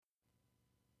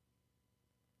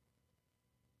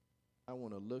I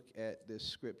want to look at this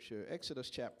scripture, Exodus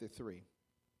chapter 3.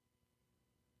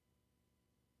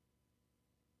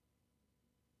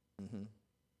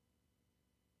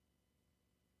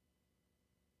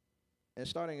 And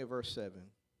starting at verse 7.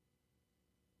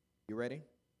 You ready?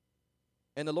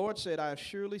 And the Lord said, I have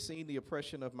surely seen the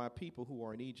oppression of my people who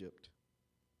are in Egypt,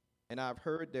 and I have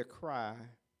heard their cry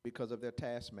because of their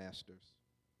taskmasters,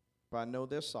 for I know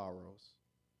their sorrows.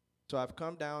 So I've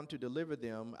come down to deliver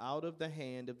them out of the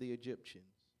hand of the Egyptians,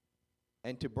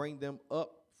 and to bring them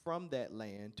up from that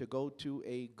land to go to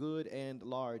a good and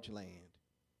large land,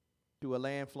 to a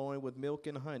land flowing with milk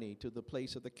and honey, to the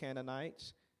place of the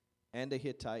Canaanites and the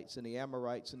Hittites and the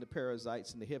Amorites and the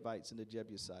Perizzites and the Hivites and the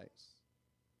Jebusites.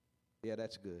 Yeah,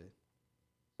 that's good.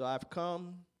 So I've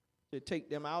come to take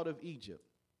them out of Egypt,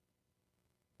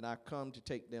 and I've come to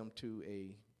take them to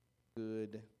a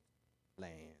good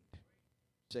land.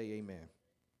 Say amen.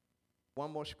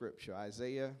 One more scripture,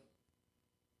 Isaiah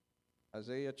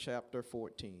chapter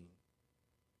 14,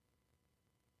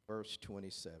 verse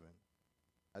 27.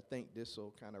 I think this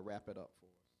will kind of wrap it up for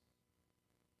us.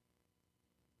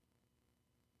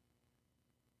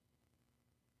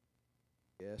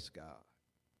 Yes, God.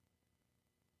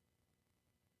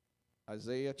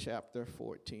 Isaiah chapter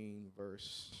 14,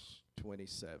 verse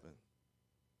 27.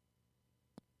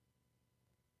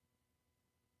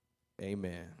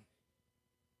 Amen.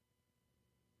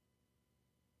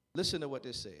 Listen to what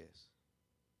this says.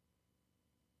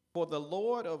 For the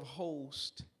Lord of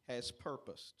hosts has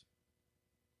purposed,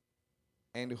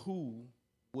 and who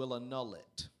will annul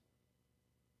it?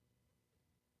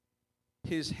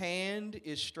 His hand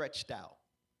is stretched out,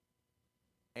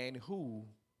 and who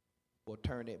will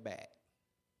turn it back?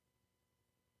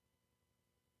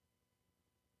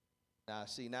 Now,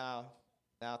 see, now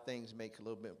things make a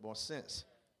little bit more sense.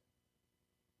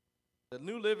 The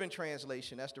New Living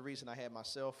Translation, that's the reason I had my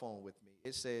cell phone with me.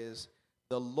 It says,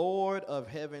 the Lord of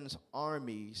heaven's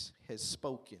armies has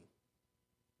spoken.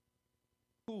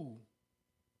 Who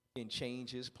can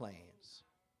change his plans?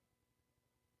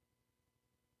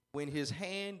 When his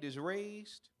hand is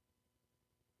raised,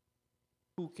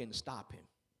 who can stop him?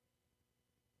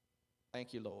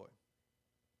 Thank you, Lord,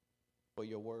 for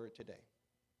your word today.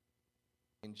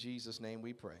 In Jesus' name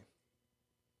we pray.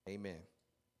 Amen.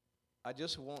 I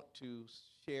just want to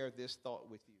share this thought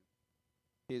with you.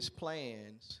 His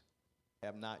plans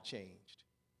have not changed.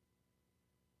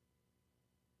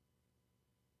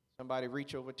 Somebody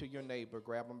reach over to your neighbor,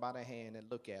 grab him by the hand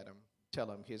and look at him. Tell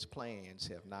him his plans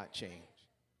have not changed.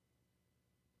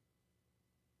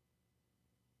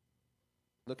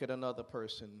 Look at another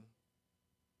person.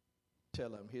 Tell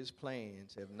him his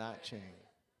plans have not changed.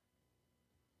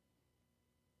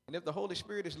 And if the Holy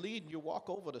Spirit is leading you,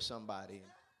 walk over to somebody.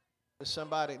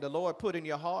 Somebody the Lord put in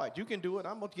your heart. You can do it.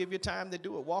 I'm going to give you time to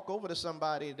do it. Walk over to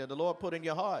somebody that the Lord put in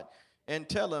your heart and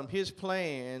tell them his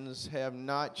plans have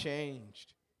not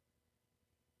changed.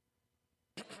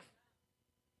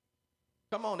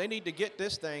 Come on, they need to get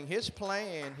this thing. His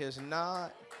plan has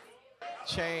not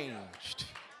changed.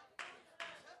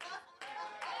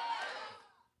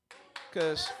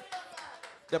 Because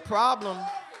the problem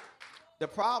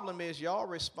is y'all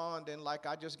responding like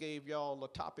I just gave y'all a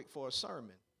topic for a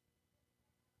sermon.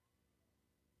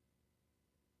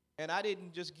 And I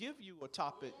didn't just give you a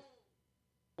topic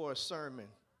for a sermon.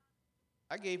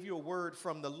 I gave you a word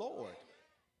from the Lord.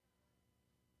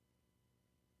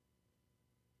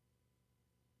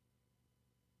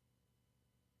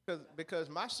 Because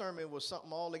my sermon was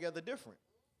something altogether different.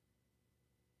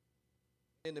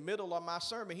 In the middle of my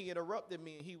sermon, he interrupted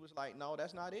me and he was like, no,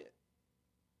 that's not it.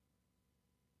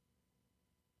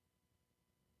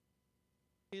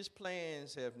 His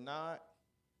plans have not.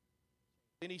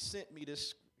 Then he sent me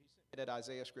that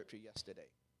Isaiah scripture yesterday.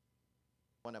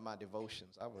 One of my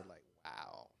devotions. I was like,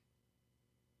 wow.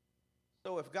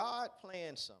 So if God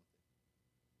plans something,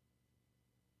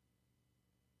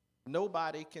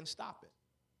 nobody can stop it.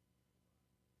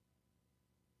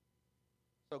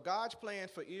 So God's plan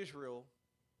for Israel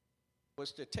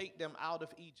was to take them out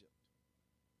of Egypt,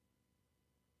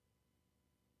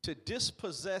 to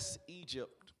dispossess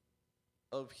Egypt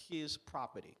of his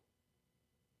property,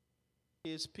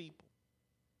 his people,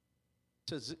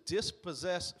 to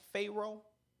dispossess Pharaoh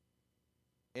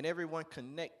and everyone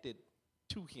connected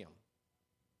to him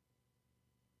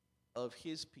of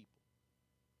his people,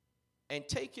 and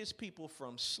take his people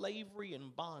from slavery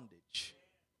and bondage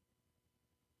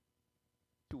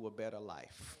to a better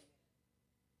life.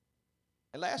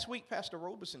 And last week, Pastor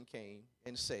Robeson came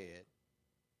and said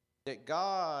that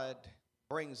God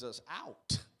brings us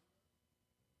out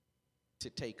to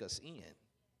take us in.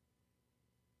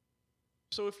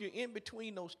 So if you're in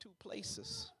between those two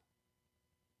places,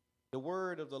 the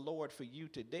word of the Lord for you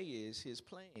today is his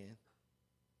plan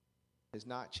has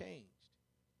not changed.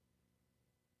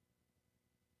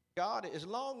 God, as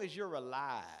long as you're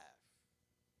alive,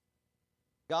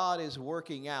 God is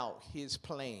working out his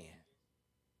plan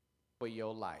for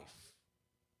your life.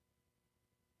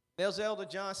 As Elder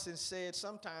Johnson said,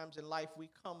 sometimes in life we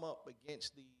come up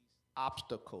against these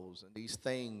obstacles and these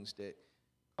things that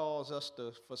cause us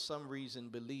to, for some reason,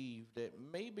 believe that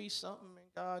maybe something in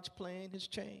God's plan has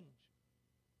changed.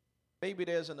 Maybe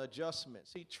there's an adjustment.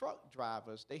 See, truck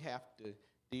drivers, they have to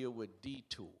deal with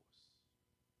detours.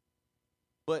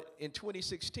 But in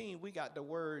 2016, we got the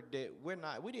word that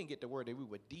we didn't get the word that we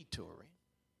were detouring.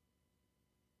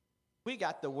 We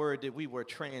got the word that we were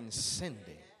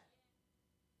transcending,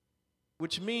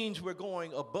 which means we're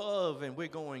going above and we're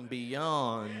going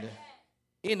beyond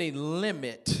any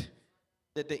limit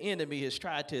that the enemy has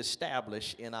tried to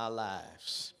establish in our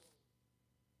lives.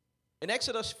 In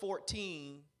Exodus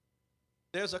 14,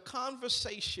 there's a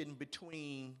conversation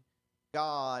between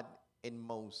God and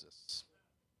Moses.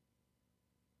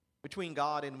 Between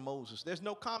God and Moses. There's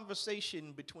no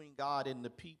conversation between God and the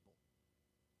people.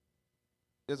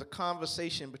 There's a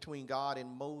conversation between God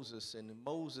and Moses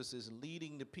Moses is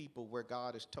leading the people where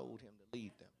God has told him to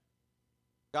lead them.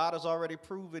 God has already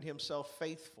proven himself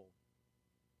faithful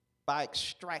by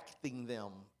extracting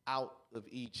them out of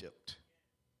Egypt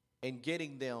and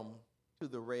getting them to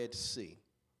the Red Sea.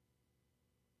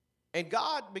 And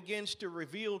God begins to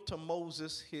reveal to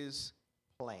Moses his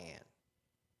plan.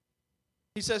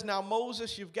 He says, now,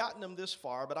 Moses, you've gotten them this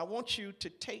far, but I want you to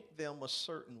take them a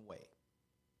certain way.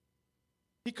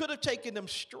 He could have taken them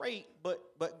straight,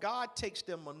 but God takes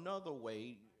them another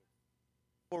way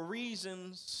for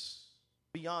reasons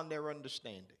beyond their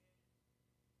understanding.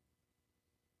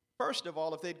 First of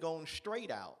all, if they'd gone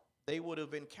straight out, they would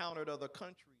have encountered other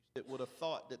countries that would have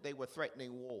thought that they were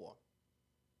threatening war.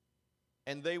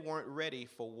 And they weren't ready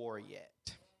for war yet.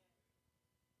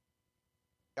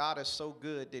 God is so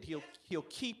good that he'll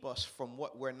keep us from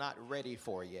what we're not ready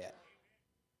for yet.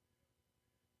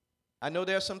 I know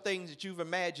there are some things that you've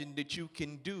imagined that you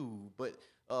can do, but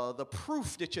the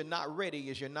proof that you're not ready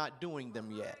is you're not doing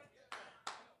them yet.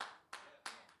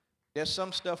 There's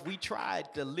some stuff we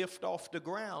tried to lift off the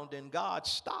ground and God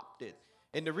stopped it.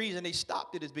 And the reason he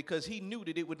stopped it is because he knew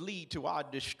that it would lead to our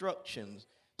destructions.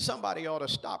 Somebody ought to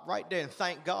stop right there and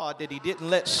thank God that he didn't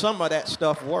let some of that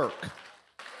stuff work.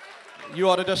 You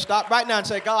ought to just stop right now and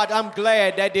say, God, I'm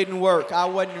glad that didn't work. I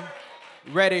wasn't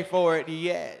ready for it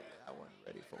yet. I wasn't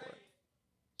ready for it.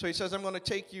 So he says, I'm going to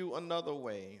take you another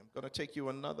way. I'm going to take you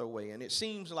another way. And it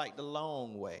seems like the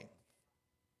long way.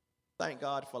 Thank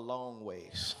God for long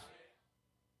ways.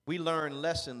 We learn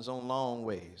lessons on long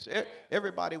ways.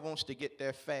 Everybody wants to get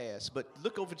there fast, but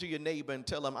look over to your neighbor and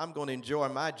tell them, I'm going to enjoy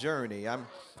my journey.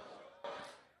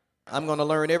 I'm going to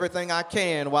learn everything I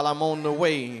can while I'm on the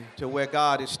way to where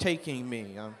God is taking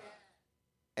me.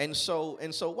 And so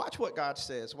watch what God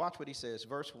says. Watch what he says.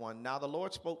 Verse 1, now the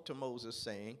Lord spoke to Moses,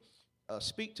 saying,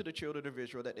 speak to the children of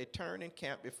Israel that they turn and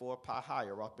camp before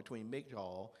Pi-hahiroth between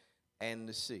Migdol and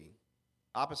the sea.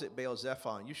 Opposite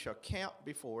Baal-zephon, you shall camp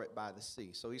before it by the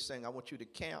sea. So he's saying, I want you to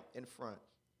camp in front of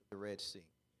the Red Sea.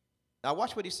 Now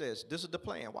watch what he says. This is the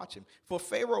plan. Watch him. For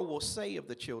Pharaoh will say of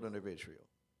the children of Israel,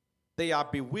 they are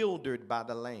bewildered by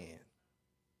the land.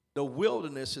 The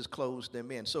wilderness has closed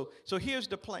them in. So here's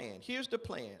the plan. Here's the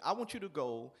plan. I want you to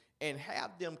go and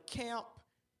have them camp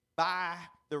by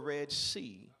the Red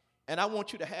Sea. And I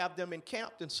want you to have them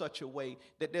encamped in such a way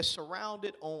that they're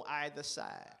surrounded on either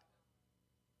side.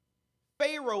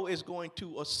 Pharaoh is going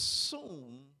to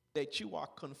assume that you are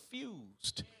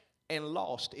confused and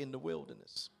lost in the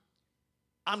wilderness.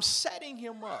 I'm setting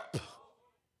him up.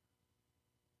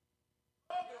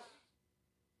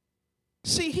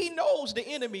 See, he knows the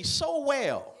enemy so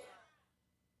well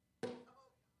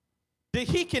that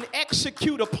he can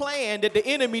execute a plan that the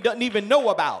enemy doesn't even know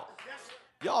about.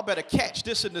 Y'all better catch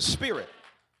this in the spirit.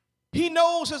 He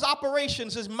knows his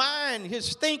operations, his mind,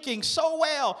 his thinking so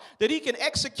well that he can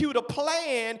execute a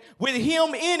plan with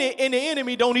him in it and the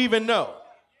enemy don't even know.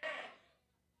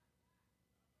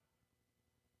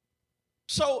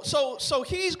 So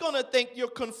he's going to think you're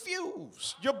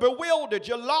confused, you're bewildered,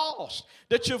 you're lost,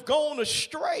 that you've gone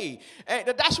astray. And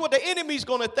that's what the enemy's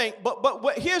going to think.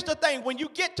 But here's the thing. When you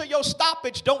get to your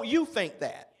stoppage, don't you think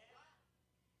that.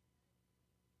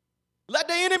 Let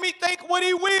the enemy think what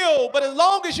he will, but as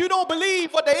long as you don't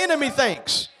believe what the enemy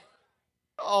thinks.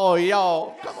 Oh,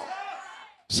 y'all, come on.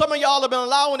 Some of y'all have been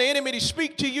allowing the enemy to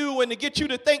speak to you and to get you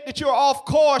to think that you're off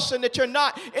course and that you're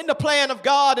not in the plan of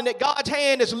God and that God's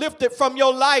hand is lifted from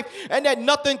your life and that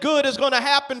nothing good is going to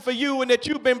happen for you and that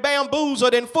you've been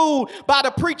bamboozled and fooled by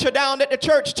the preacher down at the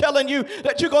church telling you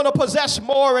that you're going to possess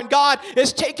more and God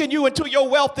is taking you into your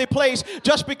wealthy place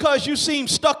just because you seem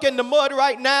stuck in the mud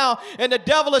right now and the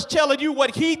devil is telling you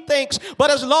what he thinks. But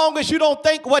as long as you don't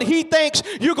think what he thinks,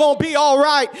 you're going to be all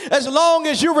right. As long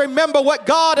as you remember what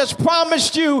God has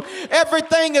promised you,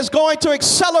 everything is going to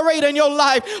accelerate in your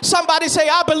life. Somebody say,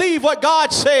 I believe what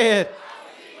God said.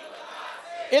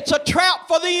 It's a trap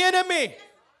for the enemy.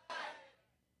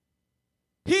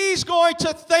 He's going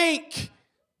to think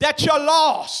that you're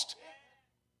lost,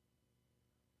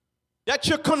 that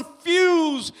you're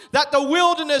confused, that the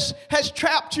wilderness has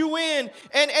trapped you in.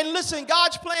 And listen,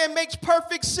 God's plan makes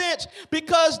perfect sense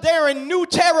because they're in new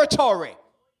territory.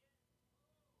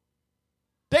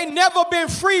 They've never been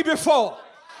free before.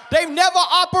 They've never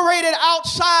operated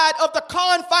outside of the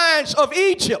confines of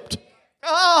Egypt.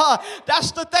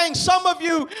 That's the thing. Some of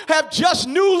you have just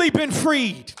newly been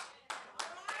freed.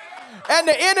 And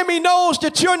the enemy knows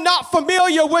that you're not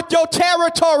familiar with your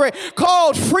territory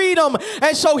called freedom.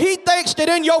 And so he thinks that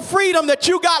in your freedom that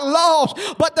you got lost.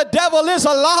 But the devil is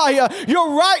a liar.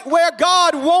 You're right where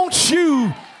God wants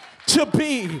you to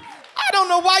be. I don't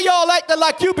know why y'all acting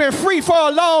like you've been free for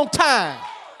a long time.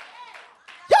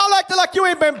 Y'all acting like you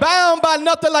ain't been bound by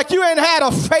nothing, like you ain't had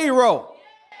a Pharaoh.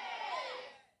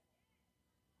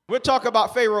 We'll talk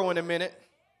about Pharaoh in a minute.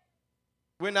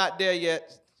 We're not there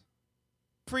yet.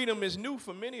 Freedom is new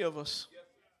for many of us.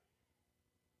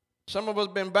 Some of us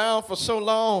been bound for so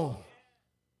long,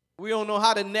 we don't know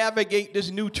how to navigate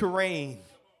this new terrain.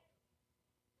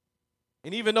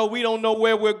 And even though we don't know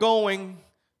where we're going,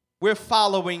 we're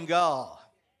following God.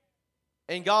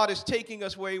 And God is taking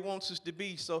us where he wants us to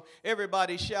be. So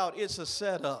everybody shout, it's a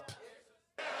setup.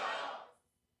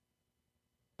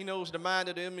 He knows the mind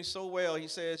of the enemy so well. He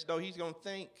says, though he's going to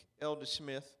thank Elder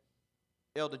Smith,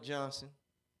 Elder Johnson,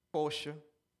 Portia.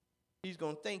 He's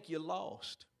going to think you're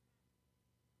lost.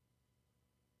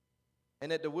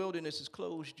 And that the wilderness has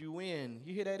closed you in.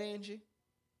 You hear that, Angie?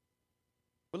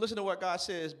 But listen to what God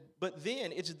says. But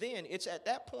then, it's at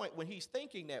that point when he's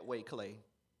thinking that way, Clay,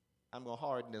 I'm going to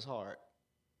harden his heart.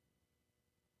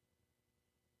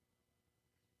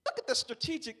 Look at the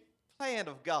strategic plan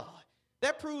of God.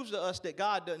 That proves to us that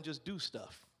God doesn't just do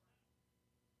stuff.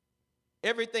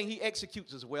 Everything he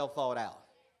executes is well thought out.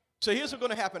 So here's what's going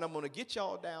to happen. I'm going to get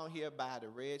y'all down here by the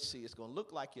Red Sea. It's going to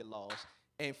look like you're lost.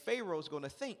 And Pharaoh's going to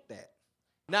think that.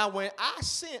 Now, when I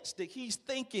sense that he's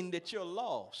thinking that you're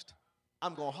lost,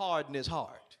 I'm going to harden his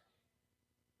heart.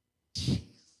 Jeez.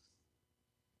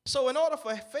 So in order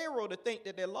for Pharaoh to think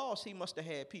that they're lost, he must have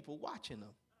had people watching them.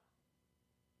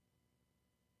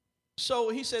 So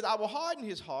he says, I will harden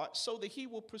his heart so that he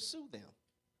will pursue them.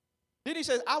 Then he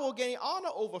says, I will gain honor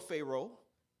over Pharaoh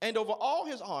and over all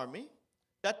his army,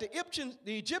 that the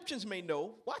Egyptians may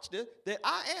know, watch this, that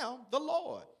I am the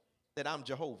Lord, that I'm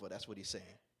Jehovah. That's what he's saying.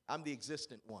 I'm the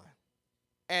existent one.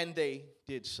 And they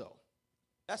did so.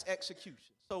 That's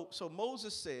execution. So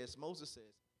Moses says,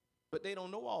 but they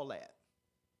don't know all that.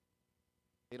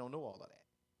 They don't know all of that.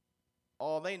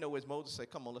 All they know is Moses said,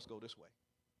 come on, let's go this way.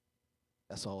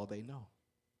 That's all they know.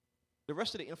 The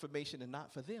rest of the information is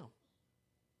not for them.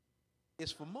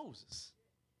 It's for Moses.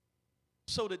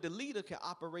 So that the leader can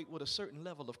operate with a certain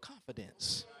level of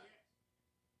confidence.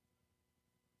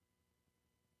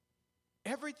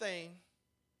 Everything,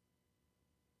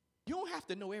 you don't have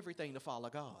to know everything to follow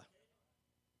God.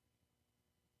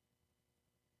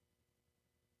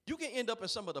 You can end up in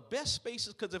some of the best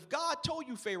spaces, because if God told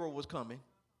you Pharaoh was coming,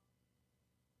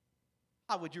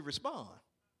 how would you respond?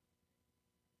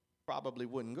 Probably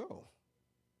wouldn't go.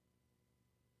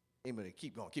 Amen.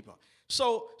 Keep going.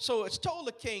 So it's told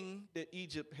the king that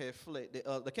Egypt had fled,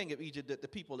 the king of Egypt, that the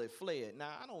people had fled. Now,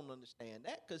 I don't understand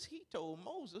that, because he told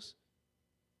Moses,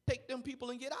 take them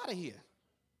people and get out of here.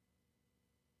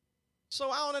 So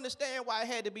I don't understand why it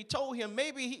had to be told him.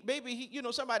 Maybe he,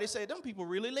 somebody said, them people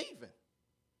really leaving.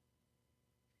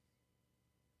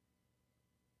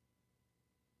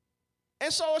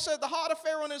 And so it says the heart of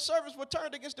Pharaoh and his servants were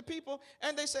turned against the people,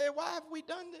 and they said, why have we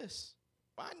done this?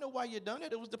 Well, I know why you done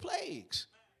it. It was the plagues.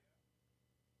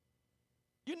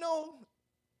 You know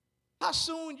how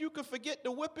soon you could forget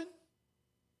the whipping?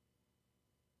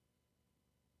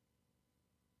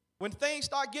 When things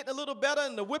start getting a little better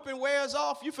and the whipping wears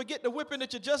off, you forget the whipping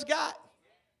that you just got.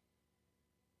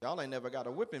 Y'all ain't never got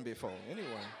a whipping before, anyway.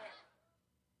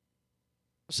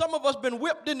 Some of us been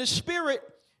whipped in the spirit,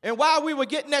 And while we were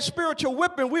getting that spiritual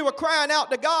whipping, we were crying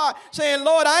out to God, saying,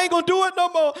 Lord, I ain't going to do it no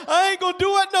more. I ain't going to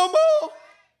do it no more.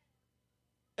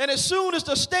 And as soon as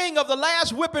the sting of the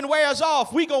last whipping wears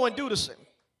off, we go and do the same.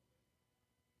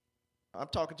 I'm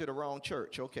talking to the wrong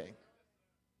church. Okay.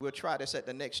 We'll try this at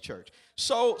the next church.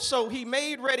 So he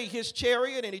made ready his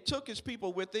chariot, and he took his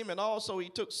people with him, and also he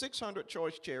took 600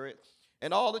 choice chariots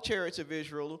and all the chariots of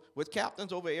Israel with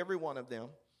captains over every one of them.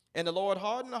 And the Lord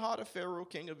hardened the heart of Pharaoh,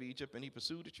 king of Egypt, and he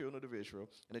pursued the children of Israel.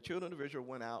 And the children of Israel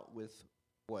went out with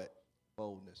what?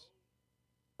 Boldness.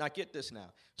 Now get this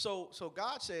now. So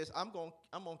God says, I'm going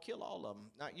to kill all of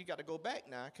them. Now you got to go back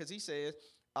now, because he says,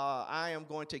 I am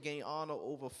going to gain honor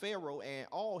over Pharaoh and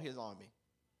all his army.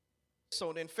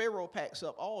 So then Pharaoh packs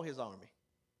up all his army.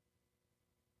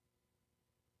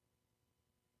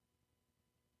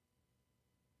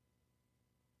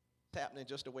 It's happening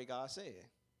just the way God said.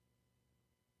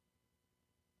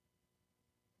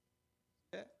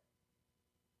 Yeah.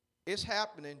 It's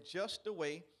happening just the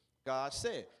way God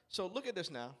said. So look at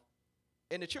this now.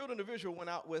 And the children of Israel went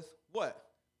out with what?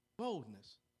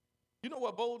 Boldness. You know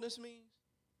what boldness means?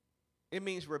 It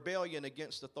means rebellion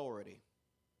against authority.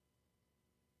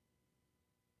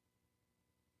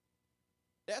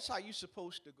 That's how you're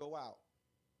supposed to go out,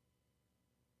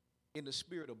 in the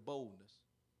spirit of boldness.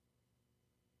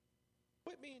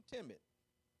 Quit being timid.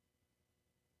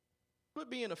 Quit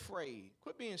being afraid.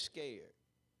 Quit being scared.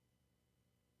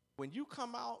 When you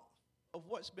come out of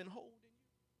what's been holding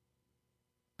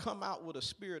you, come out with a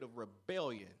spirit of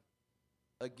rebellion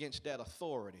against that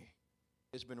authority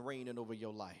that's been reigning over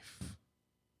your life.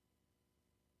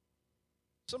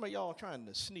 Some of y'all are trying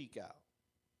to sneak out.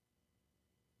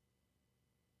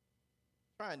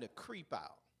 Trying to creep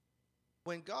out.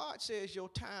 When God says your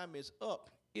time is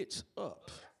up, it's up.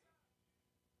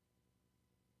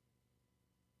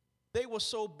 They were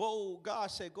so bold,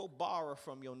 God said, go borrow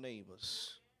from your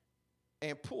neighbors.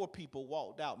 And poor people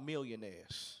walked out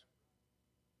millionaires.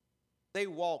 They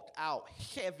walked out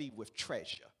heavy with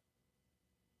treasure.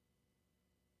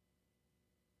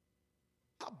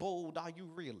 How bold are you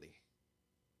really?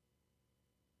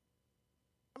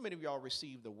 How many of y'all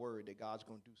received the word that God's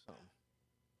going to do something?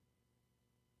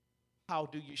 How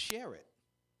do you share it?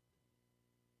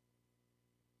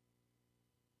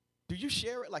 Do you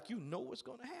share it like you know what's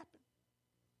going to happen?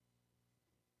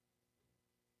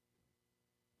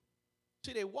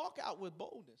 See, they walk out with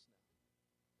boldness now.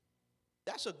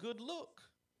 That's a good look.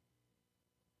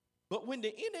 But when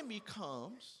the enemy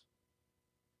comes,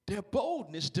 their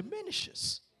boldness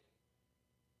diminishes.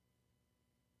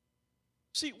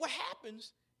 See, what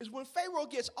happens is when Pharaoh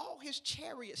gets all his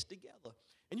chariots together,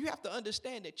 and you have to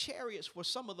understand that chariots were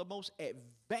some of the most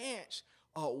advanced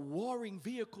warring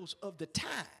vehicles of the time.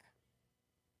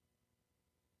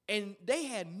 And they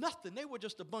had nothing. They were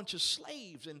just a bunch of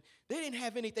slaves, and they didn't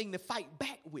have anything to fight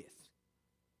back with.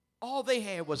 All they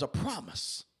had was a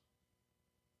promise.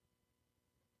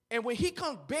 And when he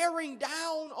comes bearing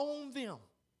down on them,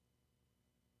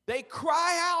 they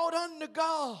cry out unto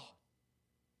God.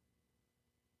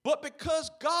 But because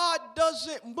God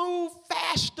doesn't move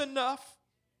fast enough,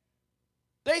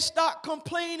 they start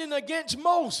complaining against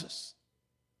Moses.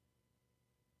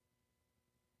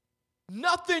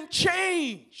 Nothing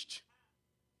changed.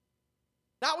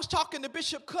 Now, I was talking to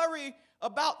Bishop Curry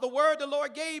about the word the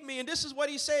Lord gave me, and this is what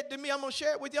he said to me. I'm going to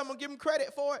share it with you. I'm going to give him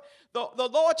credit for it. The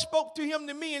Lord spoke to him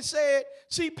to me and said,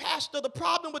 see, Pastor, the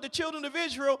problem with the children of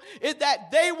Israel is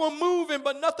that they were moving,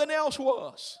 but nothing else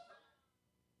was.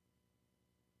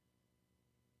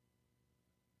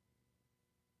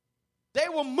 They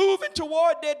were moving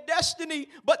toward their destiny,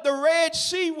 but the Red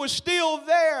Sea was still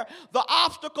there. The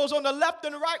obstacles on the left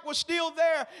and right were still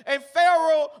there. And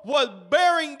Pharaoh was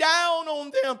bearing down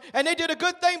on them. And they did a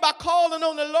good thing by calling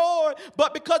on the Lord.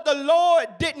 But because the Lord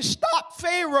didn't stop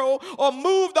Pharaoh or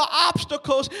move the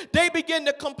obstacles, they began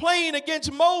to complain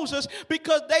against Moses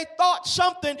because they thought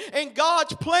something in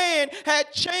God's plan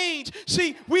had changed.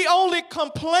 See, we only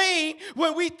complain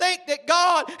when we think that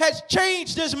God has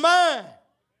changed his mind.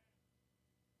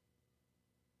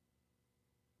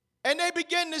 And they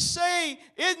begin to say,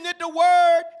 isn't it the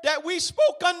word that we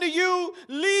spoke unto you?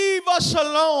 Leave us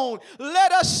alone.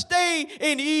 Let us stay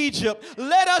in Egypt.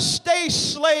 Let us stay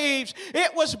slaves.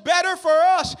 It was better for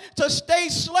us to stay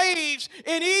slaves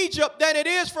in Egypt than it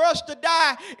is for us to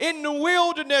die in the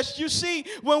wilderness. You see,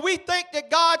 when we think that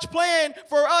God's plan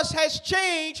for us has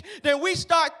changed, then we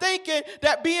start thinking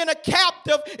that being a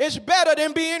captive is better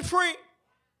than being free.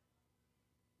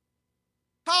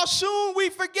 How soon we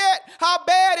forget how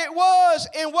bad it was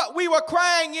in what we were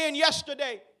crying in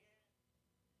yesterday.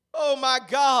 Oh my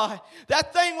God.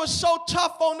 That thing was so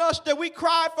tough on us that we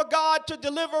cried for God to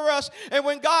deliver us. And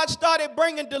when God started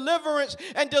bringing deliverance,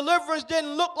 and deliverance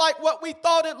didn't look like what we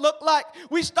thought it looked like,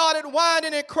 we started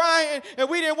whining and crying, and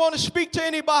we didn't want to speak to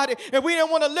anybody, and we didn't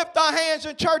want to lift our hands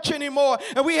in church anymore.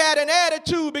 And we had an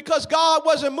attitude because God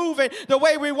wasn't moving the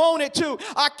way we wanted to.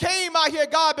 I came out here,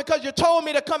 God, because you told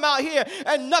me to come out here,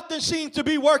 and nothing seems to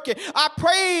be working. I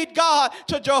prayed, God,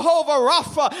 to Jehovah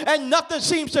Rapha, and nothing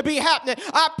seems to be happening.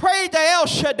 I prayed to El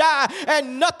Shaddai,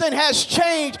 and nothing has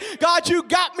changed. God, you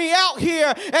got me out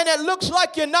here, and it looks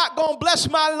like you're not going to bless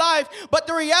my life. But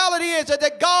the reality is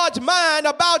that God's mind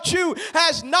about you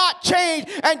has not changed.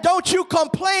 And don't you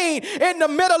complain in the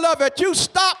middle of it. You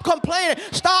stop complaining.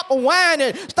 Stop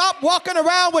whining. Stop walking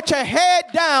around with your head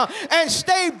down, and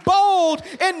stay bold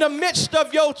in the midst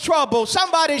of your trouble.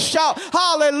 Somebody shout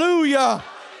hallelujah.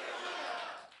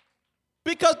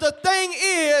 Because the thing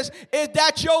is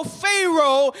that your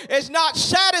Pharaoh is not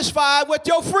satisfied with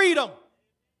your freedom.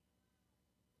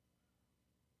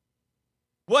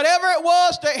 Whatever it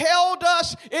was that held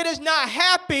us, it is not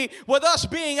happy with us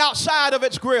being outside of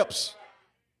its grips.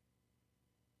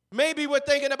 Maybe we're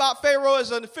thinking about Pharaoh as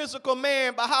a physical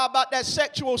man, but how about that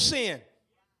sexual sin?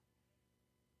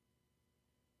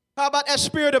 How about that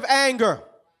spirit of anger?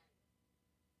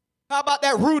 How about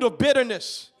that root of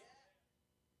bitterness?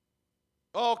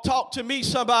 Oh, talk to me,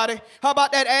 somebody. How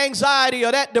about that anxiety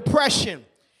or that depression?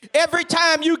 Every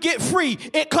time you get free,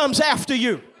 it comes after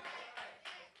you.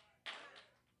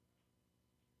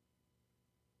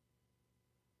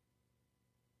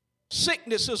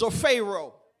 Sickness is a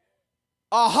Pharaoh,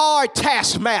 a hard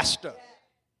taskmaster.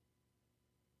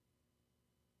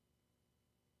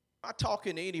 Am I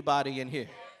talking to anybody in here?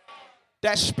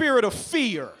 That spirit of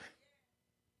fear.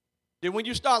 Then when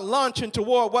you start launching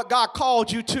toward what God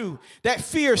called you to, that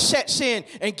fear sets in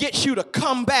and gets you to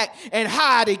come back and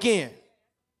hide again.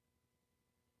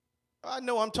 I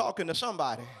know I'm talking to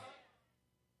somebody.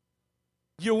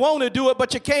 You want to do it,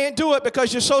 but you can't do it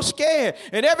because you're so scared.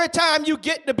 And every time you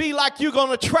get to be like you're going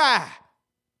to try,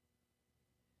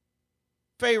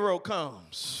 Pharaoh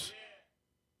comes.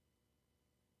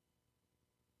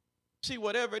 See,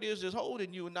 whatever it is that's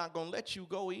holding you is not going to let you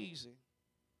go easy.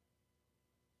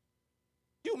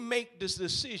 You make this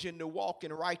decision to walk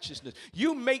in righteousness.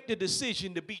 You make the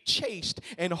decision to be chaste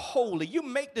and holy. You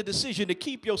make the decision to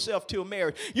keep yourself till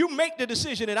marriage. You make the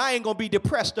decision that I ain't going to be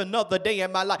depressed another day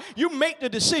in my life. You make the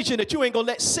decision that you ain't going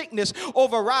to let sickness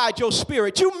override your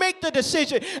spirit. You make the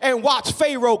decision and watch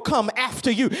Pharaoh come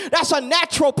after you. That's a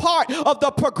natural part of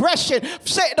the progression.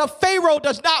 The Pharaoh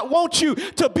does not want you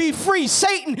to be free.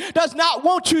 Satan does not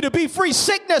want you to be free.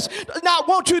 Sickness does not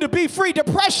want you to be free.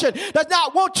 Depression does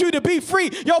not want you to be free.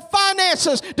 Your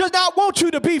finances does not want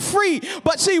you to be free.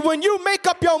 But see, when you make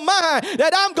up your mind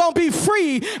that I'm going to be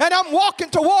free and I'm walking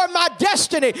toward my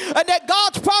destiny and that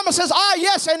God's promises are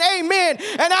yes and amen,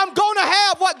 and I'm going to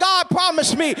have what God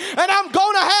promised me, and I'm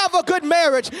going to have a good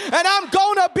marriage, and I'm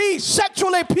going to be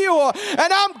sexually pure,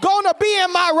 and I'm going to be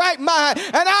in my right mind,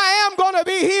 and I am going to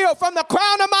be healed from the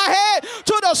crown of my head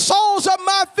to the soles of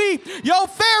my feet, your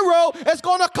Pharaoh is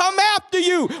going to come after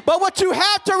you. But what you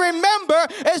have to remember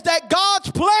is that God's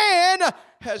plan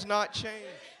has not changed.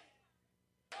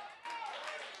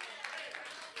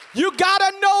 You got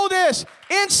to know this.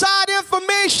 Inside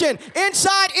information,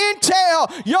 inside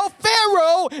intel, your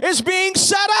Pharaoh is being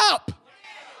set up.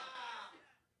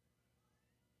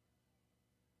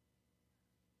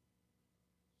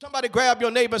 Somebody grab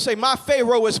your neighbor and say, my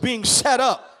Pharaoh is being set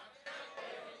up.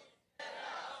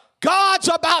 God's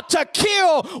about to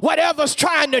kill whatever's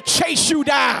trying to chase you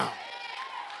down.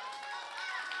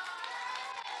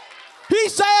 He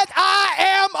said, I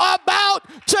am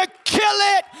about to kill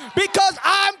it because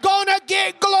I'm going to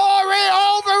get glory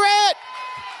over it.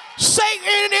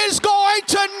 Satan is going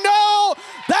to know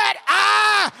that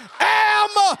I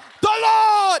am the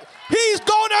Lord. He's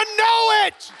going to know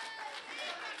it.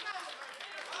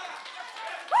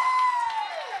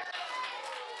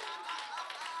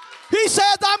 He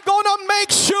says, I'm going to make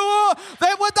sure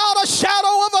that without a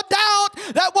shadow of a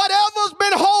doubt that whatever's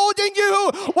been holding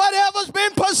you, whatever's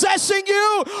been possessing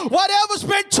you, whatever's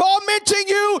been tormenting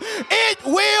you, it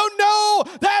will know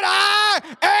that I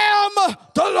am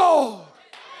the Lord.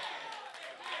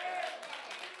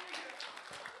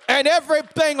 And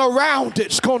everything around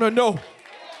it's going to know.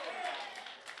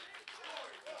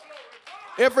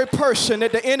 Every person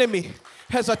that the enemy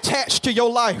has attached to your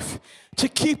life to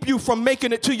keep you from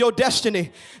making it to your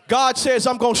destiny, God says,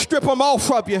 I'm going to strip them off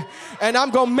of you, and I'm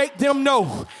going to make them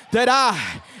know that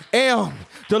I am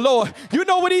the Lord. You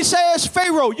know what he says?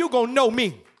 Pharaoh, you're going to know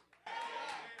me.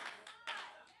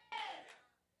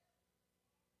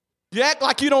 You act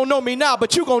like you don't know me now,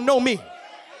 but you're going to know me.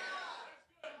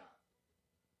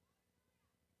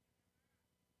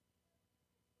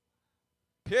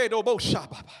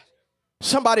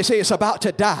 Somebody say it's about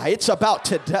to die. It's about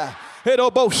to die.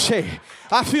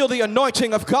 I feel the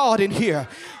anointing of God in here.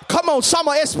 Come on,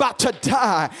 someone, it's about to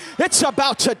die. It's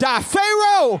about to die.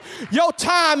 Pharaoh, your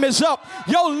time is up.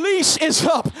 Your lease is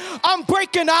up. I'm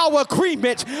breaking our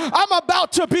agreement. I'm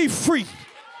about to be free.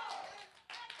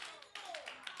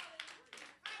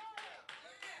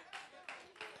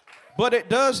 But it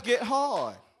does get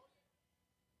hard.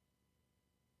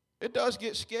 It does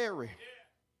get scary.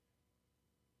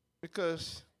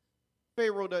 Because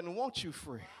Pharaoh doesn't want you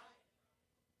free.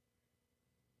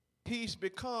 He's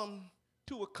become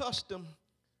too accustomed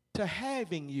to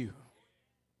having you.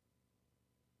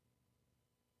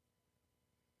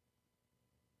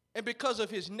 And because of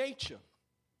his nature,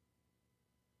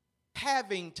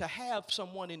 having to have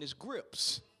someone in his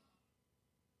grips,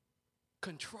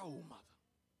 control, mother.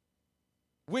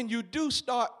 When you do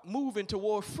start moving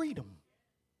toward freedom,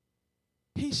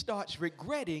 he starts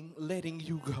regretting letting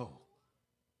you go.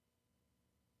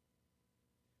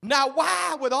 Now,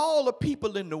 why, with all the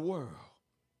people in the world,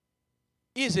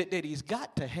 is it that he's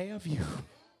got to have you?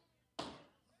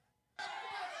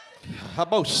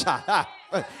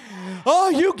 Oh,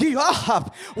 you give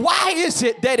up. Why is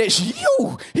it that it's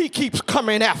you he keeps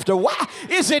coming after? Why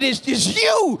is it it's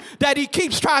you that he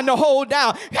keeps trying to hold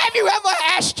down? Have you ever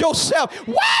asked yourself,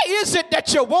 why is it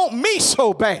that you want me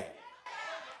so bad?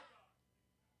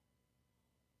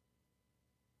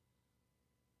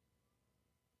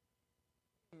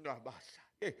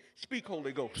 Speak,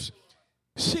 Holy Ghost.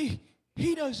 See,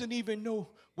 he doesn't even know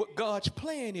what God's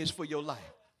plan is for your life.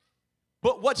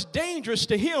 But what's dangerous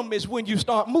to him is when you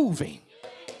start moving.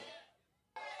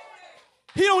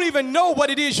 He don't even know what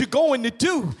it is you're going to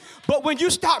do. But when you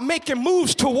start making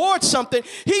moves towards something,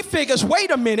 he figures,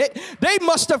 wait a minute, they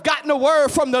must have gotten a word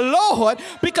from the Lord,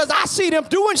 because I see them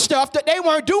doing stuff that they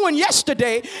weren't doing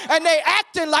yesterday, and they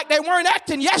acting like they weren't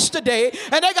acting yesterday,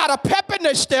 and they got a pep in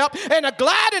their step and a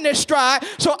glide in their stride.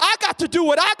 So I got to do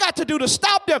what I got to do to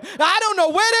stop them. Now, I don't know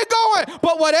where they're going,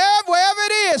 but wherever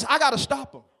it is, I got to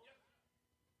stop them.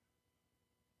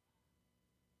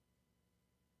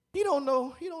 You don't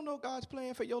know God's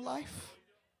plan for your life.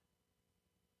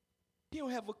 You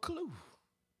don't have a clue.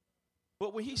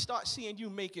 But when he starts seeing you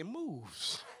making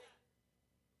moves,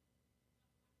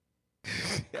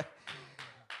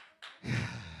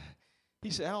 he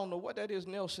said, I don't know what that is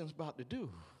Nelson's about to do,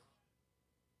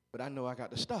 but I know I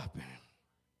got to stop him.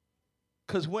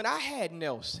 Because when I had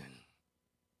Nelson,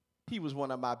 he was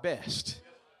one of my best.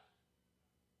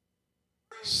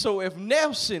 So if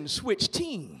Nelson switched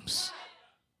teams,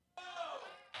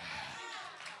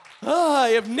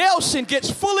 if Nelson gets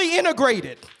fully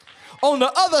integrated on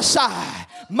the other side,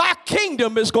 my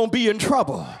kingdom is going to be in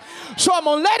trouble. So I'm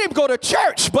going to let him go to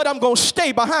church, but I'm going to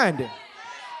stay behind him.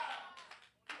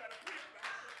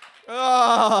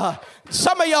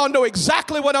 Some of y'all know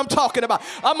exactly what I'm talking about.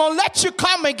 I'm going to let you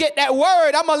come and get that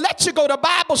word. I'm going to let you go to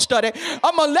Bible study.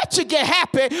 I'm going to let you get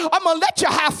happy. I'm going to let you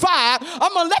high five.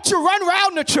 I'm going to let you run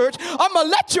around the church. I'm going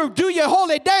to let you do your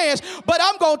holy dance. But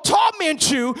I'm going to torment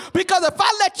you, because if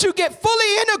I let you get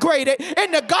fully integrated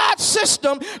into God's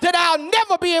system, then I'll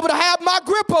never be able to have my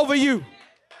grip over you.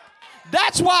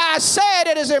 That's why I said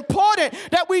it is important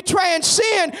that we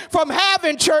transcend from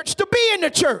having church to being the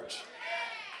church.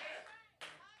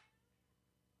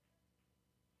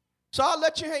 So I'll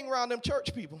let you hang around them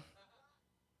church people.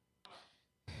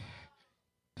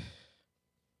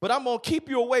 But I'm going to keep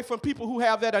you away from people who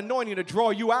have that anointing to draw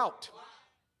you out.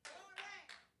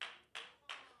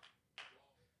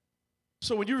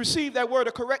 So when you receive that word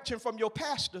of correction from your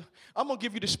pastor, I'm going to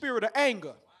give you the spirit of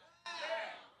anger.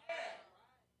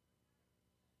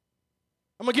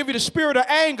 I'm going to give you the spirit of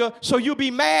anger so you'll be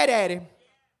mad at him.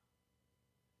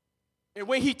 And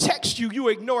when he texts you, you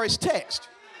ignore his text.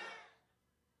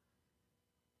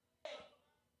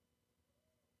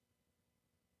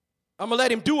 I'm going to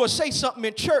let him do or say something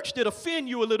in church that offend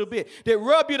you a little bit, that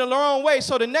rub you the wrong way,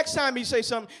 so the next time he say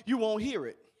something, you won't hear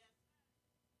it.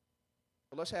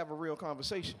 But let's have a real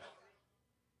conversation.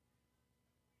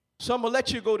 So I'm going to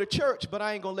let you go to church, but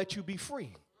I ain't going to let you be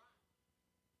free.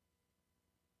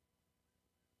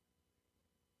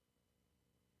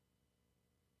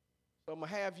 So I'm going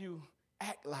to have you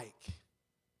act like.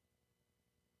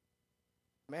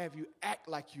 I'm going to have you act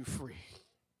like you free.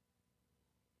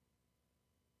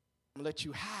 I'm going to let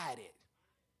you hide it.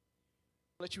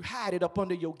 Let you hide it up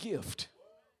under your gift.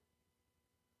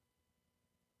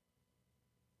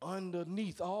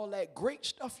 Underneath all that great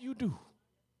stuff you do,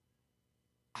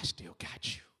 I still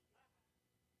got you.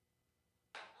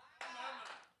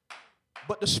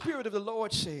 But the Spirit of the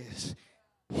Lord says,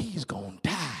 he's going to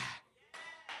die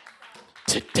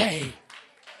today.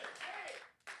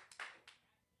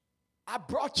 I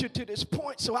brought you to this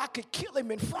point so I could kill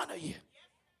him in front of you.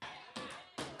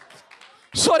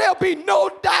 So there'll be no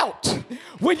doubt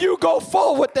when you go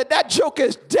forward that joker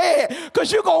is dead,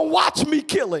 because you're going to watch me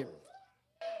kill him.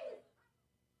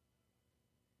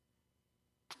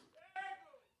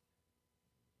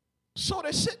 So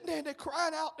they're sitting there and they're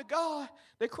crying out to God.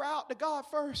 They cry out to God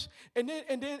first, and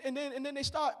then they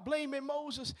start blaming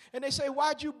Moses, and they say,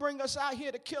 "Why'd you bring us out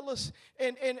here to kill us?"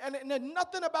 And there's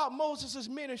nothing about Moses'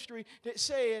 ministry that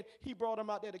said he brought them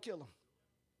out there to kill him.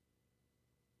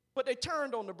 But they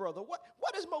turned on the brother.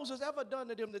 What has Moses ever done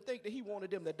to them to think that he wanted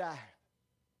them to die?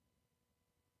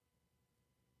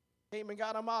 Haman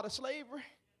got them out of slavery.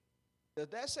 Does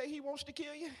that say he wants to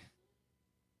kill you?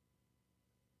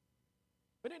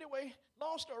 But anyway,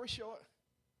 long story short,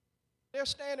 they're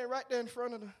standing right there in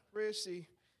front of the Red Sea.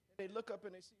 They look up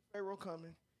and they see Pharaoh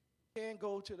coming. He can't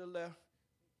go to the left,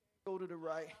 go to the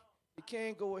right. He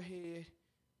can't go ahead.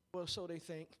 Well, so they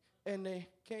think. And they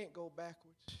can't go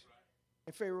backwards.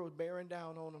 And Pharaoh is bearing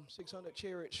down on them, 600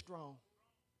 chariots strong.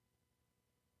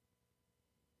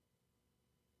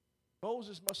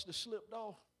 Moses must have slipped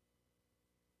off.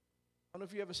 I don't know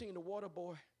if you ever seen the Water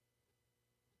Boy.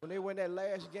 When they were in that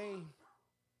last game,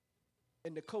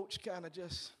 and the coach kind of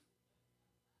just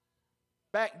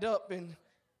backed up, and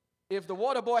if the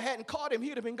Water Boy hadn't caught him,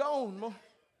 he'd have been gone.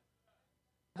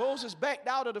 Moses backed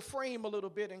out of the frame a little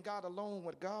bit and got alone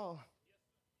with God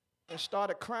and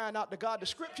started crying out to God. The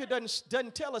scripture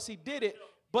doesn't tell us he did it,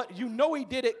 but you know he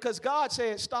did it because God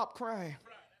said, "Stop crying."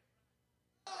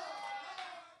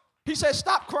 He said,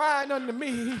 "Stop crying unto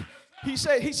me." He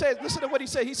said, listen to what he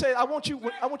said. He said, I want you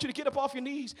to get up off your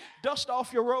knees, dust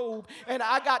off your robe. And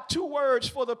I got 2 words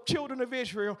for the children of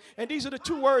Israel. And these are the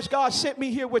 2 words God sent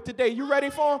me here with today. You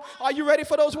ready for them? Are you ready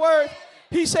for those words?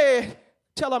 He said,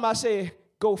 tell them I said,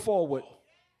 go forward.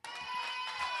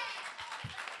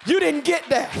 You didn't get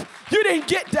that. You didn't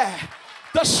get that.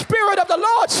 The Spirit of the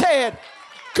Lord said,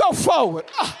 go forward.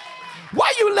 Why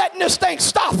are you letting this thing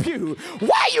stop you?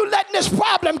 Why are you letting this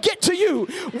problem get to you?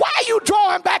 Why are you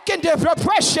drawing back into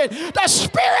depression? The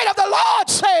Spirit of the Lord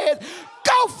said,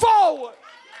 go forward.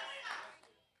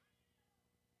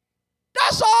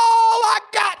 That's all I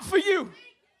got for you.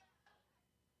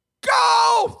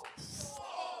 Go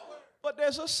forward. But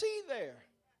there's a sea there.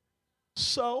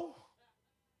 So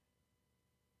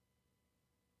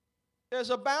there's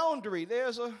a boundary.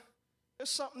 There's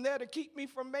something there to keep me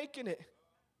from making it.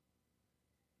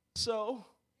 So,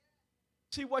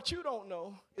 see, what you don't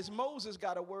know is Moses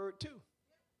got a word too.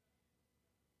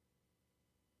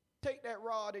 Take that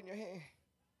rod in your hand.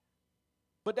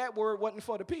 But that word wasn't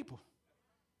for the people.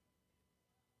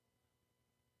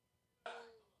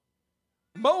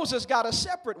 Moses got a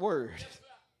separate word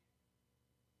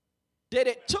that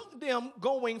it took them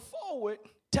going forward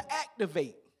to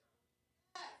activate.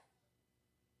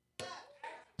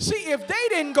 See, if they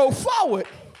didn't go forward,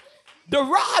 the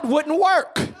rod wouldn't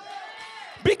work.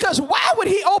 Because why would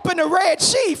he open the Red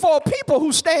Sea for people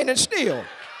who standing still?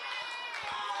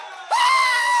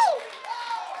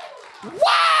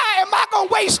 Why am I going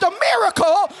to waste a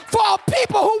miracle for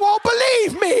people who won't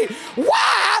believe me?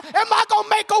 Why am I going to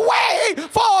make a way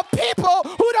for people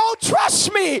who don't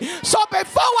trust me? So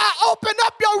before I open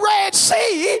up your Red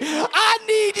Sea, I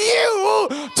need you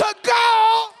to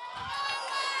go.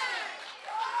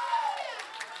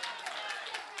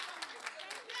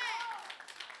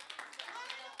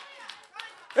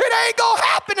 It ain't gonna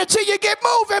happen until you get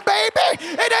moving, baby.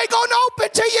 It ain't gonna open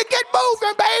till you get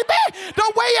moving, baby.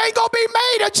 The way ain't gonna be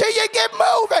made until you get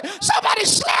moving. Somebody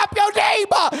slap your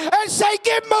neighbor and say,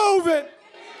 get moving.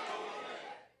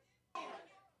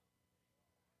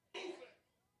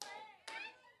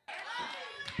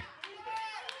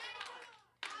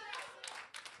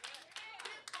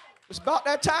 It's about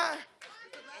that time.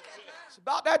 It's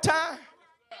about that time.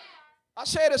 I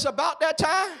said it's about that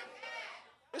time.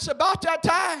 It's about that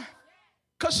time.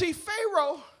 Because see,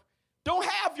 Pharaoh don't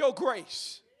have your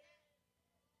grace.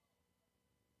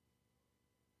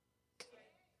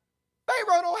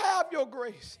 Pharaoh don't have your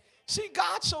grace. See,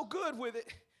 God's so good with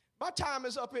it. My time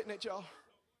is up, isn't it, y'all?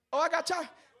 Oh, I got time.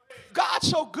 God's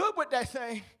so good with that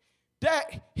thing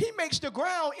that he makes the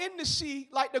ground in the sea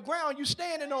like the ground you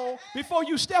standing on before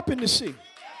you step in the sea.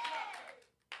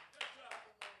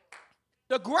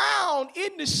 The ground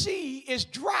in the sea is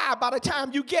dry by the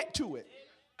time you get to it.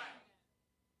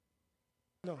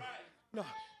 No.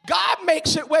 God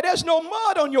makes it where there's no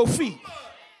mud on your feet.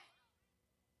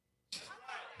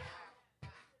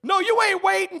 No, you ain't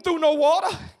wading through no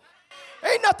water.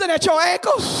 Ain't nothing at your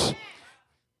ankles.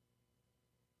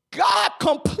 God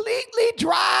completely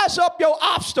dries up your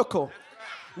obstacle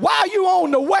while you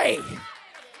on the way.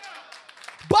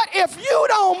 But if you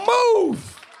don't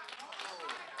move,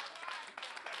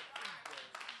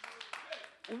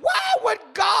 why would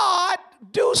God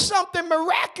do something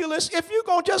miraculous if you're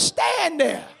going to just stand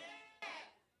there?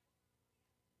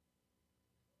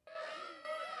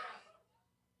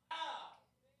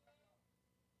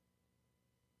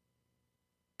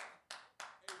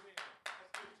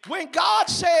 When God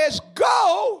says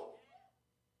go,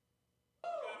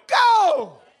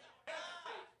 go.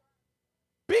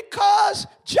 Because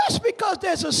just because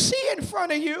there's a sea in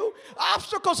front of you,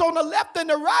 obstacles on the left and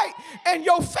the right, and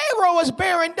your Pharaoh is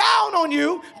bearing down on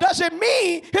you, doesn't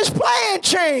mean his plan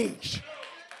changed.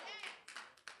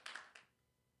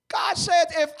 God says,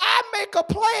 if I make a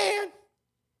plan,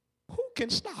 who can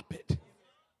stop it?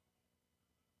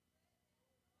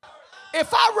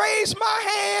 If I raise my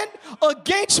hand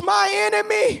against my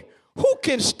enemy, who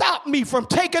can stop me from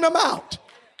taking them out?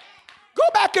 Go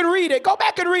back and read it. Go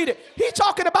back and read it. He's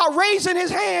talking about raising his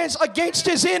hands against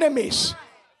his enemies.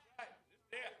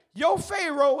 Your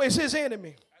Pharaoh is his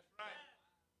enemy.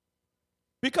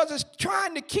 Because it's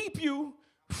trying to keep you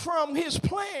from his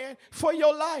plan for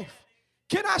your life.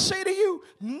 Can I say to you,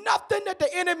 nothing that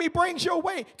the enemy brings your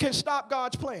way can stop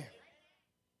God's plan.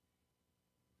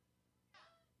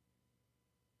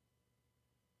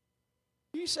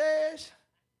 He says,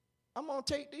 I'm going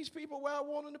to take these people where I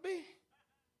want them to be.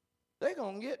 They're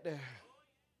going to get there.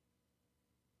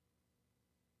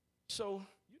 So,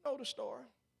 you know the story.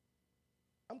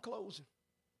 I'm closing.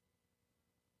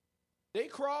 They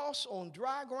cross on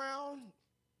dry ground,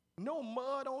 no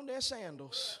mud on their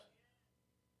sandals.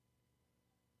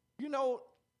 You know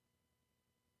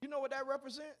what that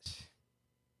represents?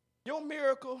 Your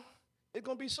miracle is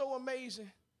going to be so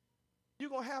amazing. You're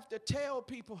going to have to tell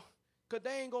people because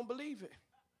they ain't going to believe it.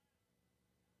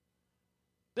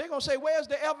 They're going to say, where's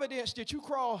the evidence that you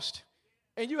crossed?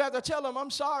 And you have to tell them, I'm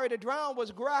sorry, the ground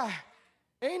was dry.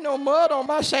 Ain't no mud on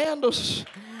my sandals.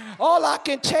 All I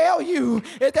can tell you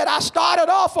is that I started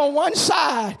off on one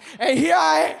side, and here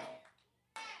I am.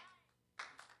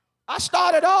 I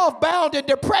started off bound in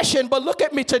depression, but look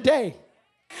at me today.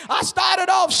 I started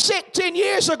off sick 10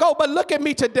 years ago, but look at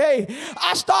me today.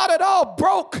 I started off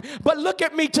broke, but look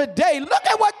at me today. Look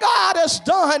at what God has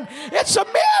done. It's a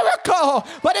miracle,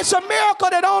 but it's a miracle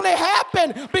that only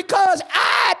happened because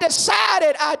I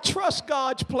decided I trust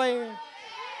God's plan.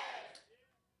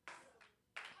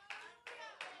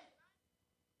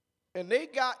 And they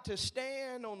got to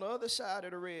stand on the other side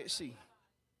of the Red Sea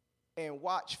and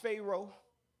watch Pharaoh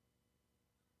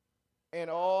and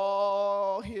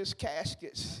all his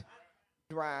caskets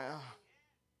drown.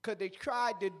 Because they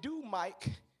tried to do, Mike,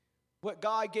 what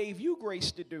God gave you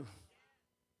grace to do.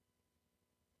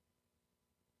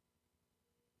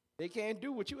 They can't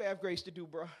do what you have grace to do,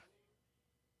 bro.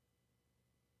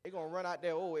 They're going to run out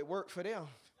there, oh, it worked for them.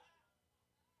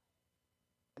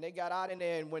 And they got out in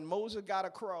there, and when Moses got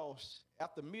across,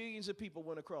 after millions of people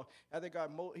went across, after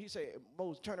he said,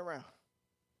 Moses, turn around,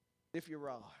 lift your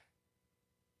rod.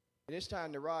 And this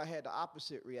time the rod had the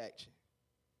opposite reaction.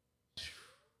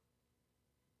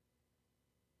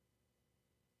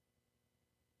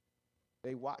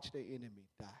 They watched their enemy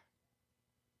die.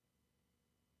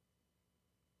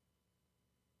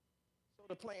 So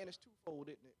the plan is twofold,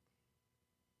 isn't it?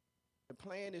 The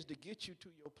plan is to get you to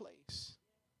your place,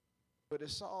 but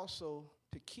it's also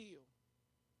to kill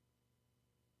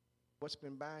what's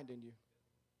been binding you.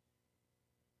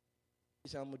 He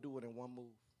said, I'm going to do it in one move.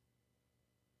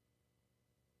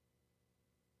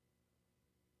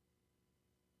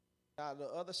 Now, the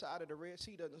other side of the Red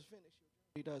Sea doesn't finish.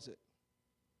 He does it.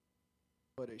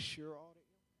 But it sure ought to.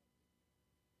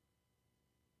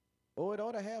 Oh, it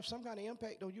ought to have some kind of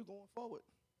impact on you going forward.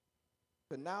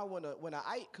 But now when an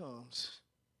ite comes,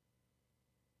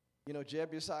 you know,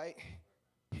 Jebusite,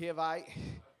 Hivite,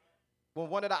 when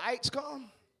one of the ites come,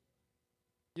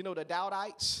 you know, the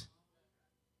Doubtites,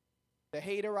 the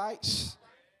Haterites,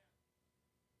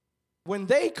 when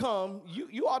they come,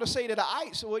 you ought to say to the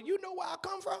ites, well, you know where I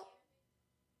come from?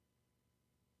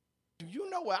 Do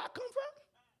you know where I come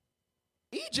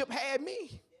from? Egypt had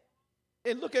me.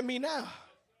 And look at me now.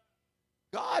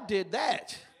 God did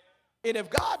that. And if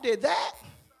God did that,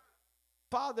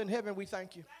 Father in heaven, we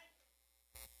thank you.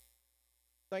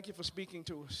 Thank you for speaking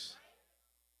to us.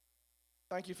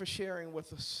 Thank you for sharing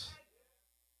with us.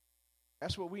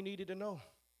 That's what we needed to know.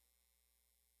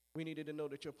 We needed to know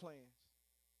that your plans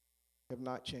have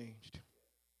not changed.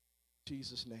 In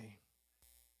Jesus' name,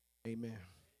 amen.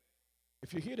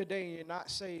 If you're here today and you're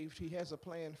not saved, he has a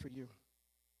plan for you.